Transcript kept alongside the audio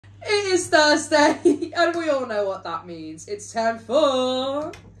It is Thursday, and we all know what that means. It's time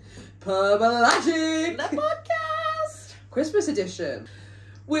for Purmalagic, the podcast, Christmas edition.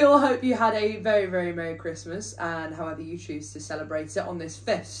 We all hope you had a very, very Merry Christmas, and however you choose to celebrate it on this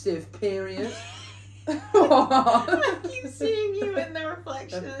festive period. I keep seeing you in the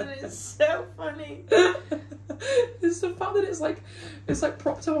reflection, and it's so funny. It's the fact that it's like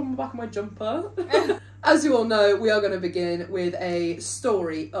propped up on the back of my jumper. As you all know, we are going to begin with a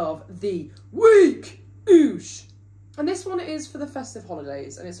story of the week. Oosh. And this one is for the festive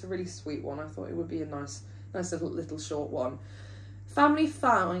holidays, and it's a really sweet one. I thought it would be a nice little short one. Family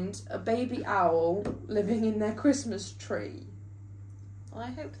found a baby owl living in their Christmas tree. Well,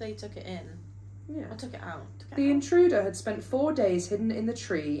 I hope they took it in. Yeah. I took it out. The intruder had spent 4 days hidden in the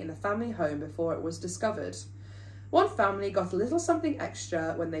tree in the family home before it was discovered. One family got a little something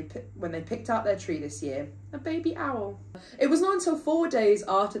extra when they picked out their tree this year, a baby owl. It was not until 4 days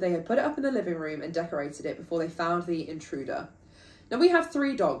after they had put it up in the living room and decorated it before they found the intruder. Now, we have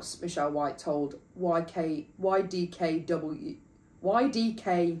 3 dogs, Michelle White told WDKY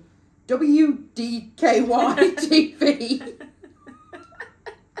TV.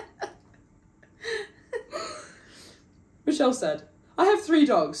 Michelle said, I have 3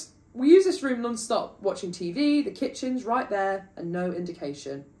 dogs. We use this room non-stop, watching TV, the kitchen's right there, and no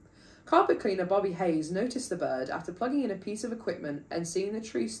indication. Carpet cleaner Bobby Hayes noticed the bird after plugging in a piece of equipment and seeing the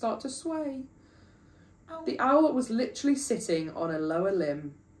tree start to sway. Oh. The owl was literally sitting on a lower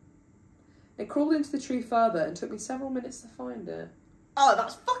limb. It crawled into the tree further and took me several minutes to find it. Oh,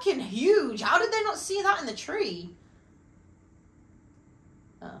 that's fucking huge. How did they not see that in the tree?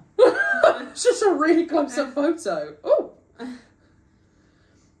 Oh. It's just a really close-up photo. Oh!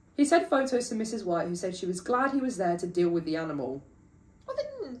 He sent photos to Mrs. White, who said she was glad he was there to deal with the animal. Well, they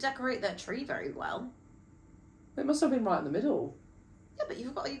didn't decorate their tree very well. It must have been right in the middle. Yeah, but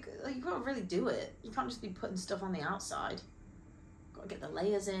you've got to really do it. You can't just be putting stuff on the outside. Got to get the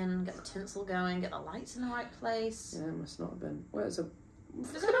layers in, get the tinsel going, get the lights in the right place. Yeah, it must not have been. Well, it's a...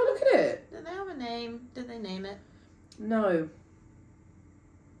 Can I look at it? Did they have a name? Did they name it? No.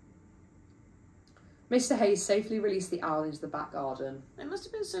 Mr. Hayes safely released the owl into the back garden. It must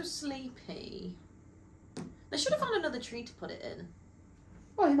have been so sleepy. They should have found another tree to put it in.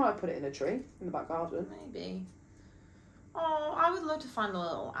 Well, he might have put it in a tree in the back garden. Maybe. Oh, I would love to find a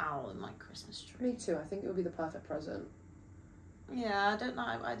little owl in my Christmas tree. Me too. I think it would be the perfect present. Yeah, I don't know.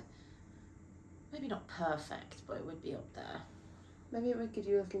 I'd maybe not perfect, but it would be up there. Maybe it would give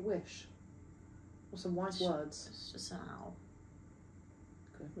you a little wish. Or some wise words. It's just an owl.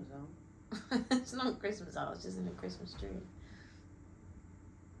 Christmas owl. It's not a Christmas owl, it's just in a Christmas tree.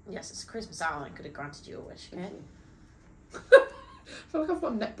 Yes, it's a Christmas owl and it could have granted you a wish, okay? I feel like I've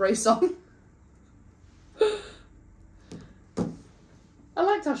got a neck brace on. I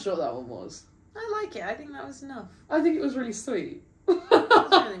liked how short that one was. I like it, I think that was enough. I think it was really sweet. It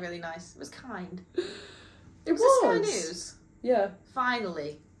was really, really nice. It was kind. It was. Sky News. Yeah.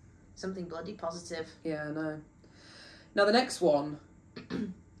 Finally. Something bloody positive. Yeah, I know. Now the next one.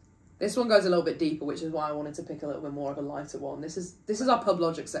 This one goes a little bit deeper, which is why I wanted to pick a little bit more of a lighter one. This is our pub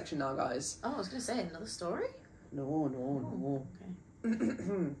logic section now, guys. Oh, I was going to say, another story? No.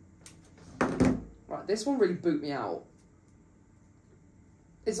 Okay. Right, this one really boot me out.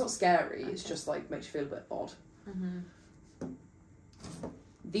 It's not scary, okay. It's just like makes you feel a bit odd. Mm-hmm.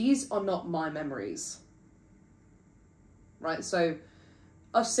 These are not my memories. Right, so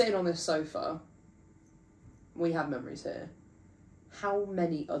us sitting on this sofa, we have memories here. How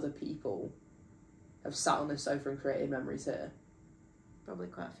many other people have sat on this sofa and created memories here? Probably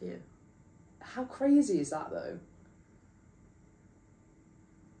quite a few. How crazy is that, though?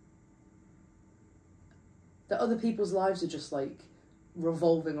 That other people's lives are just, like,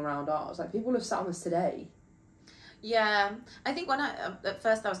 revolving around ours. Like, people have sat on this today. Yeah. I think when at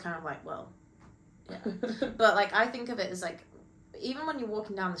first I was kind of like, well, yeah. But, like, I think of it as, like, even when you're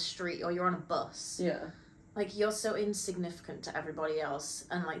walking down the street or you're on a bus. Yeah. Like, you're so insignificant to everybody else.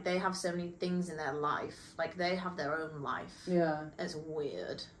 And, like, they have so many things in their life. Like, they have their own life. Yeah. It's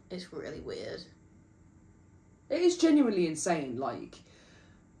weird. It's really weird. It is genuinely insane. Like,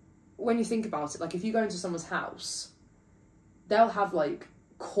 when you think about it, like, if you go into someone's house, they'll have, like,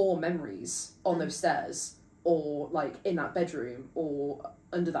 core memories on those stairs. Or, like, in that bedroom. Or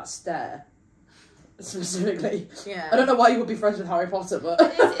under that stair. Specifically. Yeah. I don't know why you would be friends with Harry Potter, but...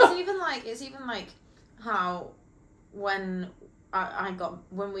 it's even like how when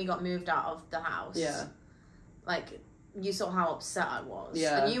we got moved out of the house, yeah, like you saw how upset I was,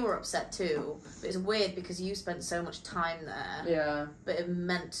 yeah, and you were upset too. But it's weird because you spent so much time there, yeah, but it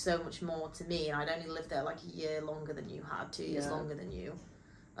meant so much more to me, and I'd only lived there like a year longer than you had, 2 years longer than you,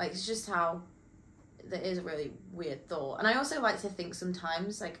 Like, it's just how that is a really weird thought. And I also like to think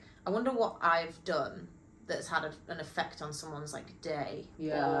sometimes, like, I wonder what I've done that's had an effect on someone's, like, day.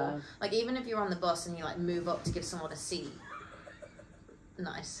 Yeah. Or, like, even if you're on the bus and you, like, move up to give someone a seat.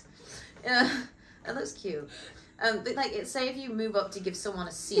 Nice. Yeah, it looks cute. But, like, say if you move up to give someone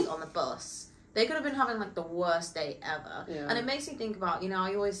a seat on the bus, they could have been having, like, the worst day ever. Yeah. And it makes me think about, you know,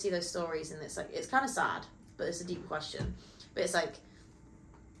 I always see those stories and it's, like, it's kind of sad, but it's a deep question. But it's, like,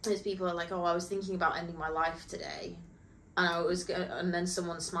 there's people are like, oh, I was thinking about ending my life today. And then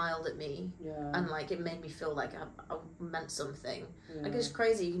someone smiled at me. Yeah. And, like, it made me feel like I meant something. Yeah. Like, it's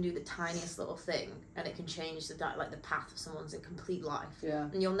crazy. You can do the tiniest little thing and it can change the path of someone's complete life. Yeah.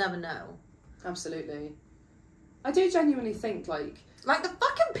 And you'll never know. Absolutely. I do genuinely think, like the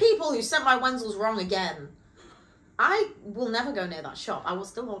fucking people who sent my Wenzels wrong again. I will never go near that shop. I will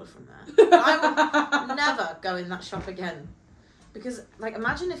still order from there. I will never go in that shop again. Because, like,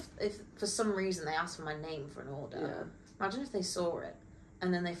 imagine if for some reason they asked for my name for an order. Yeah. Imagine if they saw it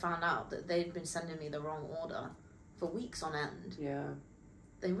and then they found out that they'd been sending me the wrong order for weeks on end. Yeah.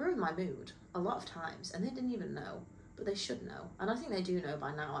 They ruined my mood a lot of times and they didn't even know. But they should know. And I think they do know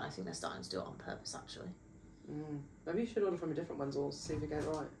by now, and I think they're starting to do it on purpose, actually. Maybe you should order from a different Wenzels, see if you get it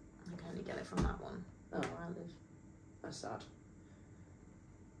right. I can only get it from that one. Oh. Where I live. That's sad.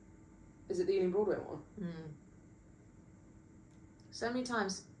 Is it the Ealing Broadway one? So many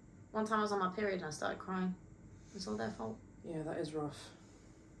times. One time I was on my period and I started crying. It's all their fault. Yeah, that is rough.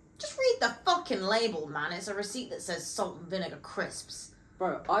 Just read the fucking label, man. It's a receipt that says salt and vinegar crisps.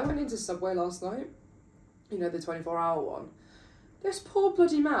 Bro, I went into Subway last night. You know, the 24-hour one. This poor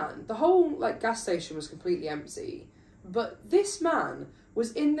bloody man, the whole, like, gas station was completely empty. But this man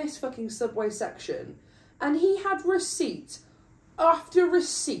was in this fucking Subway section and he had receipt after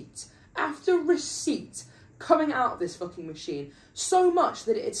receipt after receipt coming out of this fucking machine. So much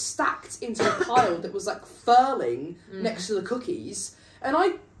that it had stacked into a pile that was, like, furling next to the cookies. And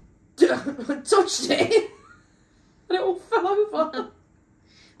I touched it and it all fell over.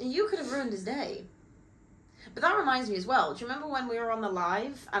 You could have ruined his day. But that reminds me as well. Do you remember when we were on the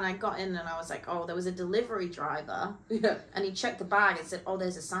live and I got in and I was like, oh, there was a delivery driver. Yeah. And he checked the bag and said, oh,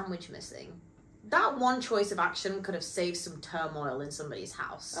 there's a sandwich missing. That one choice of action could have saved some turmoil in somebody's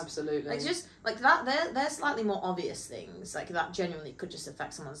house. Absolutely. Like, just, like, that, they're slightly more obvious things. Like, that genuinely could just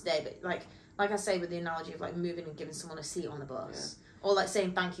affect someone's day. But, like I say with the analogy of, like, moving and giving someone a seat on the bus. Yeah. Or, like,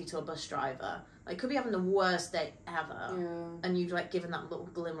 saying thank you to a bus driver. Like, could be having the worst day ever. Yeah. And you've, like, given that little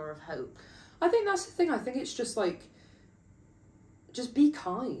glimmer of hope. I think that's the thing. I think it's just, like, just be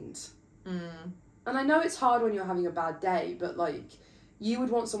kind. And I know it's hard when you're having a bad day, but, like, you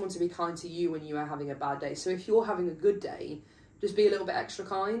would want someone to be kind to you when you are having a bad day. So if you're having a good day, just be a little bit extra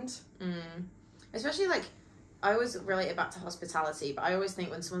kind. Especially, like, I always relate it back to hospitality, but I always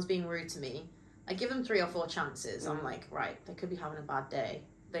think when someone's being rude to me, I give them 3 or 4 chances. I'm like, right, they could be having a bad day.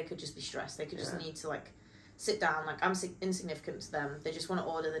 They could just be stressed. They could just need to, like, sit down. Like, I'm insignificant to them. They just want to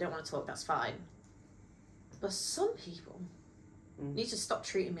order. They don't want to talk. That's fine. But some people need to stop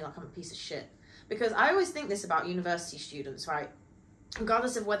treating me like I'm a piece of shit. Because I always think this about university students, right?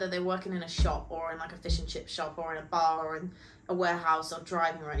 Regardless of whether they're working in a shop or in, like, a fish and chip shop or in a bar or in a warehouse or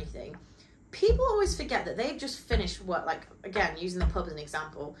driving or anything, people always forget that they've just finished work. Like, again, using the pub as an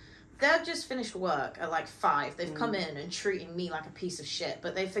example, they've just finished work at, like, 5. They've come in and treating me like a piece of shit,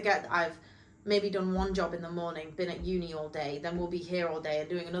 but they forget that I've maybe done one job in the morning, been at uni all day, then we'll be here all day and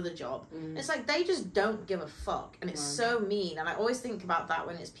doing another job. It's like, they just don't give a fuck, and it's so mean. And I always think about that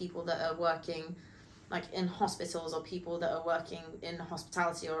when it's people that are working, like, in hospitals, or people that are working in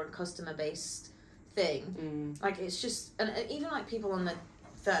hospitality or a customer-based thing. Like, it's just, and even, like, people on the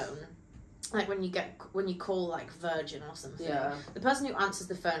phone, like, when you call, like, Virgin or something, the person who answers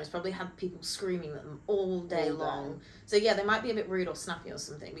the phone has probably had people screaming at them all day long. So, yeah, they might be a bit rude or snappy or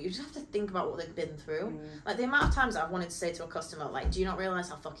something, but you just have to think about what they've been through. Like, the amount of times I've wanted to say to a customer, like, do you not realise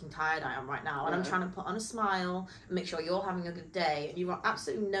how fucking tired I am right now? And I'm trying to put on a smile and make sure you're having a good day, and you've got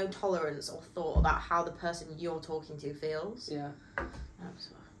absolutely no tolerance or thought about how the person you're talking to feels. Yeah.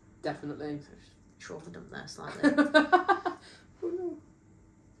 Definitely. Trauma dump there slightly. Oh, no.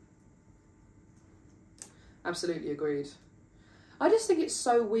 Absolutely agreed. I just think it's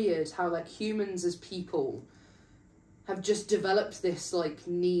so weird how, like, humans as people have just developed this, like,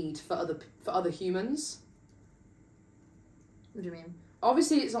 need for other humans. What do you mean?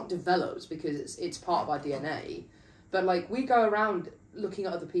 Obviously, it's not developed because it's part of our DNA, but, like, we go around looking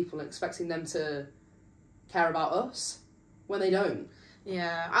at other people and expecting them to care about us when they don't.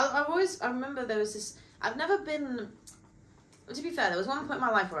 Yeah, I remember there was this. I've never been. To be fair, there was one point in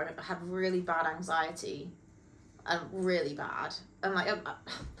my life where I had really bad anxiety. and really bad. And like,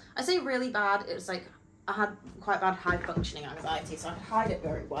 I say really bad, it was like, I had quite bad high functioning anxiety, so I could hide it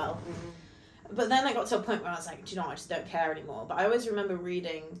very well. But then I got to a point where I was like, do you know what, I just don't care anymore. But I always remember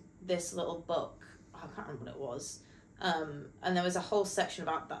reading this little book, I can't remember what it was, and there was a whole section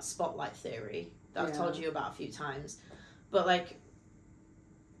about that spotlight theory that I've told you about a few times. But like,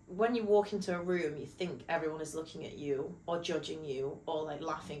 when you walk into a room, you think everyone is looking at you or judging you or like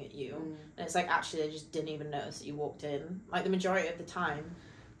laughing at you, and it's like actually they just didn't even notice that you walked in. Like the majority of the time,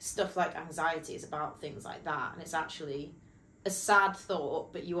 stuff like anxiety is about things like that, and it's actually a sad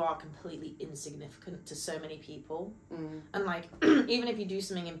thought, but you are completely insignificant to so many people. And like, even if you do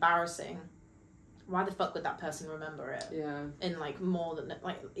something embarrassing, why the fuck would that person remember it? In like more than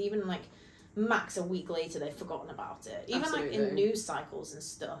like, even like max a week later they've forgotten about it. Even like in news cycles and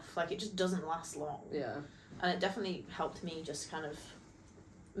stuff, like it just doesn't last long. And it definitely helped me just kind of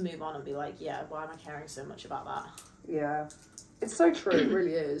move on and be like, yeah, why am I caring so much about that? It's so true. It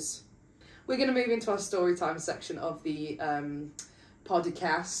really is. We're going to move into our story time section of the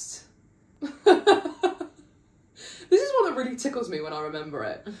podcast. This is one that really tickles me when I remember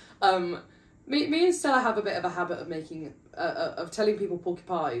it. Me and Stella have a bit of a habit of making of telling people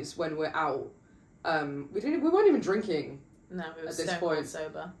porcupines when we're out. We weren't even drinking. No, we were at this point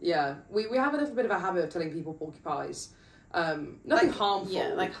sober. Yeah, we have a little bit of a habit of telling people porcupines. Nothing harmful. Yeah,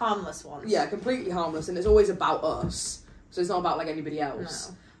 like harmless ones. Yeah, completely harmless, and it's always about us. So it's not about like anybody else.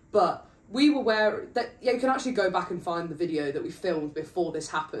 No. But we were wearing that. Yeah, you can actually go back and find the video that we filmed before this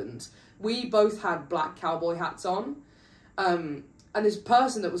happened. We both had black cowboy hats on. And this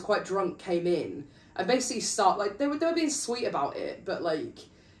person that was quite drunk came in and basically they were being sweet about it, but like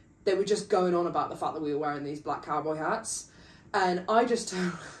they were just going on about the fact that we were wearing these black cowboy hats. And I just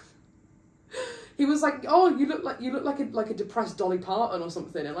he was like, "Oh, you look like a depressed Dolly Parton or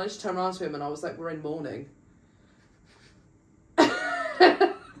something." And I just turned around to him and I was like, "We're in mourning."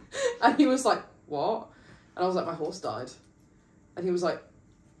 And he was like, "What?" And I was like, "My horse died." And he was like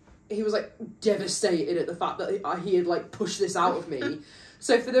devastated at the fact that he had like pushed this out of me.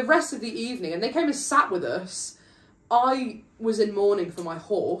 So for the rest of the evening, and they came and sat with us, I was in mourning for my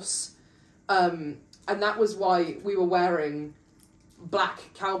horse, and that was why we were wearing black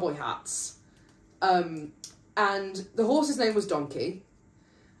cowboy hats. And the horse's name was Donkey,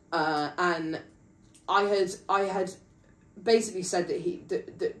 and I had basically said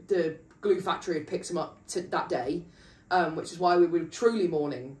that the glue factory had picked him up that day, which is why we were truly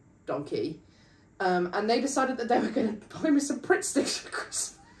mourning Donkey. And they decided that they were going to buy me some Pritt sticks for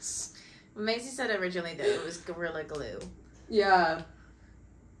Christmas. Maisie said originally that it was Gorilla Glue. Yeah.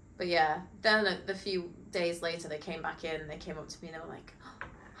 But yeah, then a few days later they came back in and they came up to me and they were like, "Oh,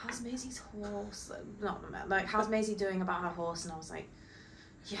 how's Maisie's horse?" Like, how's Maisie doing about her horse? And I was like,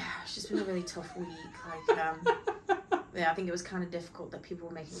 yeah, it's just been a really tough week. Like, yeah, I think it was kind of difficult that people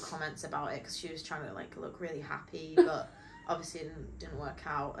were making comments about it because she was trying to like look really happy, but obviously it didn't work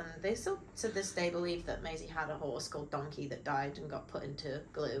out. And they still to this day believe that Maisie had a horse called Donkey that died and got put into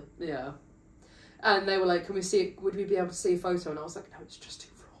glue. Yeah. And they were like, "Can we see it? Would we be able to see a photo?" And I was like, "No, it's just too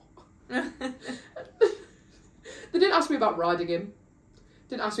raw." They didn't ask me about riding him.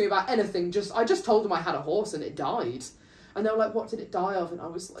 Didn't ask me about anything. I just told them I had a horse and it died. And they were like, "What did it die of?" And I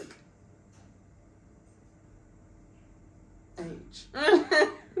was like, age.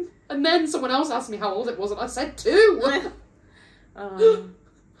 And then someone else asked me how old it was, and I said 2.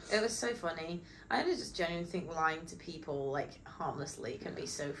 It was so funny. I just genuinely think lying to people like harmlessly can be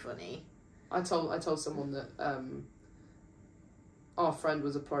so funny. I told someone that our friend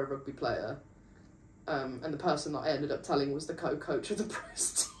was a pro rugby player, and the person that I ended up telling was the co-coach of the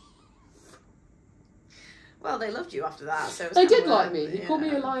Press team. Well, they loved you after that, so it was they did like me. He called me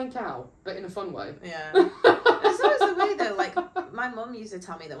a lying cow, but in a fun way. Yeah. It's always the way though. Like my mum used to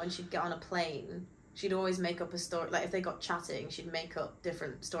tell me that when she'd get on a plane, she'd always make up a story. Like if they got chatting, she'd make up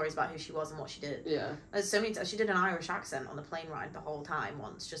different stories about who she was and what she did. Yeah. There's so many. She did an Irish accent on the plane ride the whole time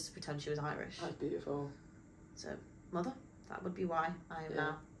once, just to pretend she was Irish. That's beautiful. So, mother, that would be why I am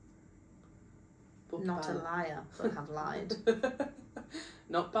now. Porcupine. Not a liar, but have lied.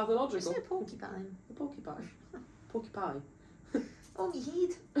 Not pathological. Is it a porcupine? A porcupine. Porcupine. Oh, me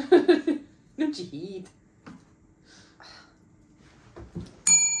heed. No, you heed.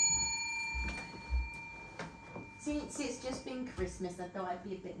 Since it's just been Christmas, I thought I'd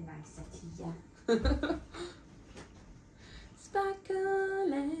be a bit nicer to you.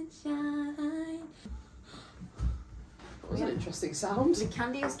 Sparkle and shine. That was an interesting sound. The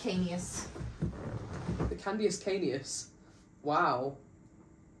Candius Canius. The Candius Canius. Wow.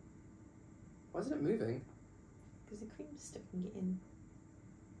 Why isn't it moving? Because the cream's sticking it in.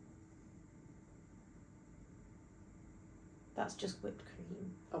 That's just whipped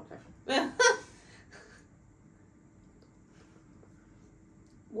cream. Okay.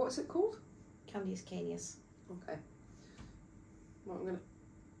 What's it called? Candies Canius. Okay. Well, I'm gonna.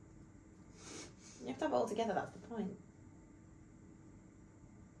 You have to have it all together, that's the point.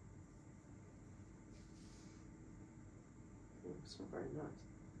 It's not very nice.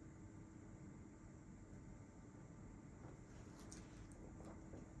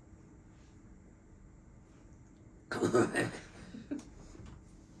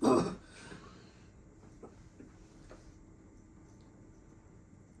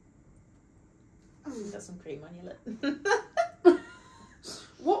 You got some cream on your lip.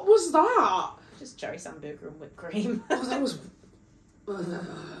 What was that? Just cherry sambuca and whipped cream. Oh, that was.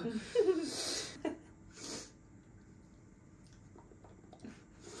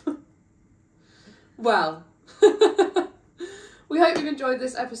 Well, we hope you've enjoyed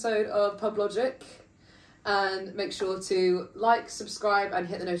this episode of Pub Logic, and make sure to like, subscribe and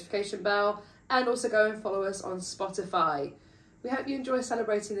hit the notification bell, and also go and follow us on Spotify. We hope you enjoy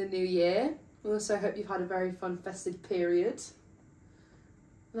celebrating the new year. We also hope you've had a very fun festive period,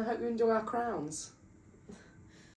 and I hope you enjoy our crowns.